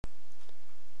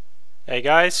Hey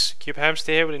guys, Cubehamster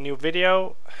here with a new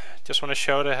video. Just want to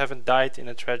show that I haven't died in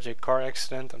a tragic car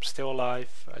accident. I'm still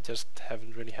alive. I just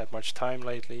haven't really had much time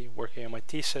lately working on my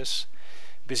thesis.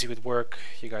 Busy with work,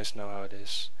 you guys know how it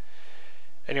is.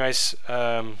 Anyways,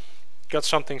 got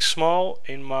something small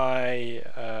in my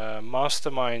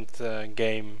mastermind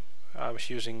game. I was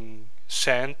using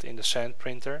sand in the sand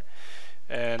printer,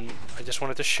 and I just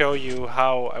wanted to show you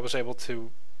how I was able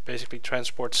to basically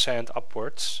transport sand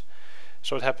upwards.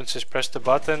 So what happens is press the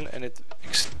button and it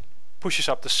pushes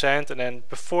up the sand, and then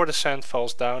before the sand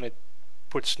falls down it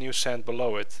puts new sand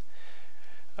below it.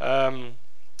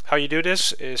 How you do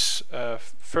this is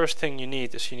first thing you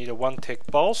need a 1-tick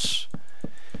pulse,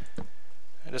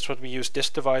 and that's what we use this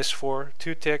device for.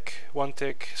 2-tick,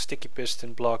 1-tick, sticky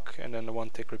piston block, and then a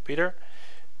 1-tick repeater.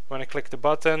 When I click the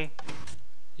button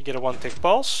you get a 1-tick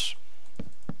pulse,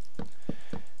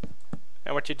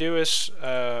 and what you do is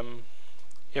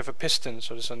you have a piston,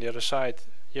 so this is on the other side.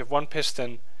 You have one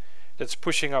piston that's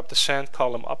pushing up the sand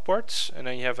column upwards, and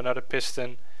then you have another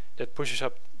piston that pushes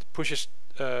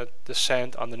the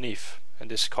sand underneath,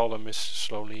 and this column is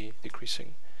slowly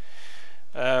decreasing.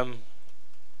 You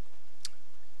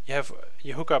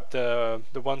hook up the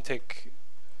 1-tick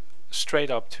straight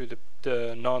up to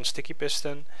the non-sticky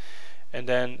piston, and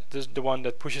then the one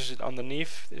that pushes it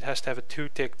underneath, it has to have a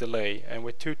 2-tick delay, and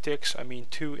with 2 ticks I mean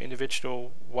 2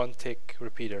 individual 1-tick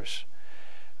repeaters.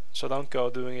 So don't go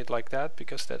doing it like that,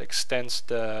 because that extends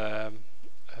the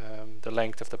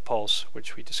length of the pulse,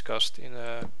 which we discussed in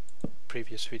a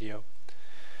previous video.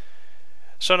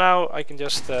 So now I can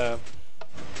just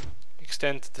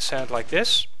extend the sand like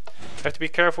this. You have to be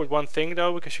careful with one thing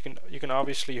though, because you can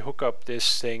obviously hook up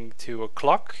this thing to a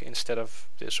clock instead of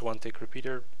this 1-tick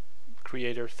repeater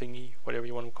creator thingy, whatever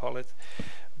you want to call it.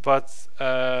 But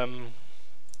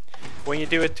when you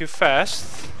do it too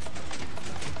fast,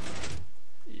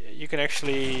 you can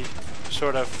actually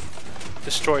sort of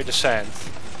destroy the sand,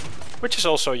 which is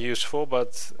also useful,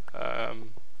 but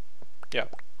yeah,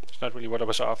 it's not really what I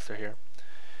was after here.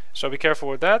 So be careful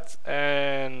with that.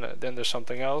 And then there's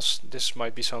something else. This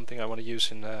might be something I want to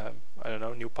use in I don't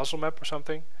know, new puzzle map or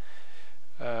something.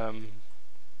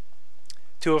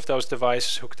 2 of those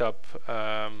devices hooked up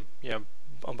yeah,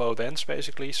 on both ends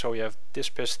basically. So you have this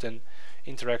piston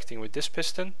interacting with this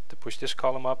piston to push this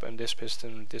column up, and this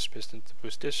piston to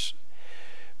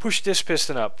push this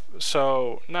piston up.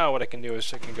 So now what I can do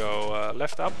is I can go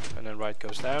left up, and then right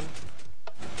goes down,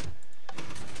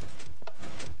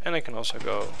 and I can also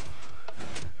go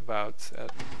about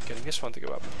getting this one to go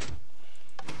up.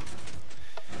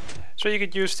 So you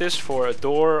could use this for a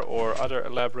door or other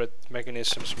elaborate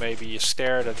mechanisms, maybe a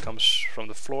stair that comes from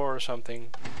the floor or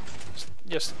something.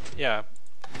 Just, yeah.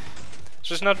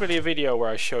 So it's not really a video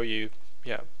where I show you,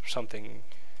 yeah, something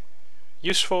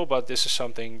useful, but this is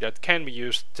something that can be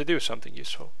used to do something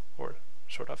useful, or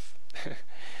sort of.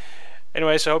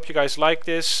 Anyways, I hope you guys like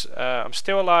this. I'm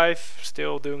still alive,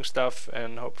 still doing stuff,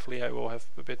 and hopefully I will have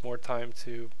a bit more time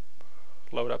to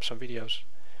load up some videos.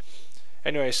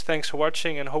 Anyways, thanks for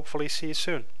watching, and hopefully see you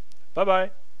soon. Bye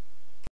bye.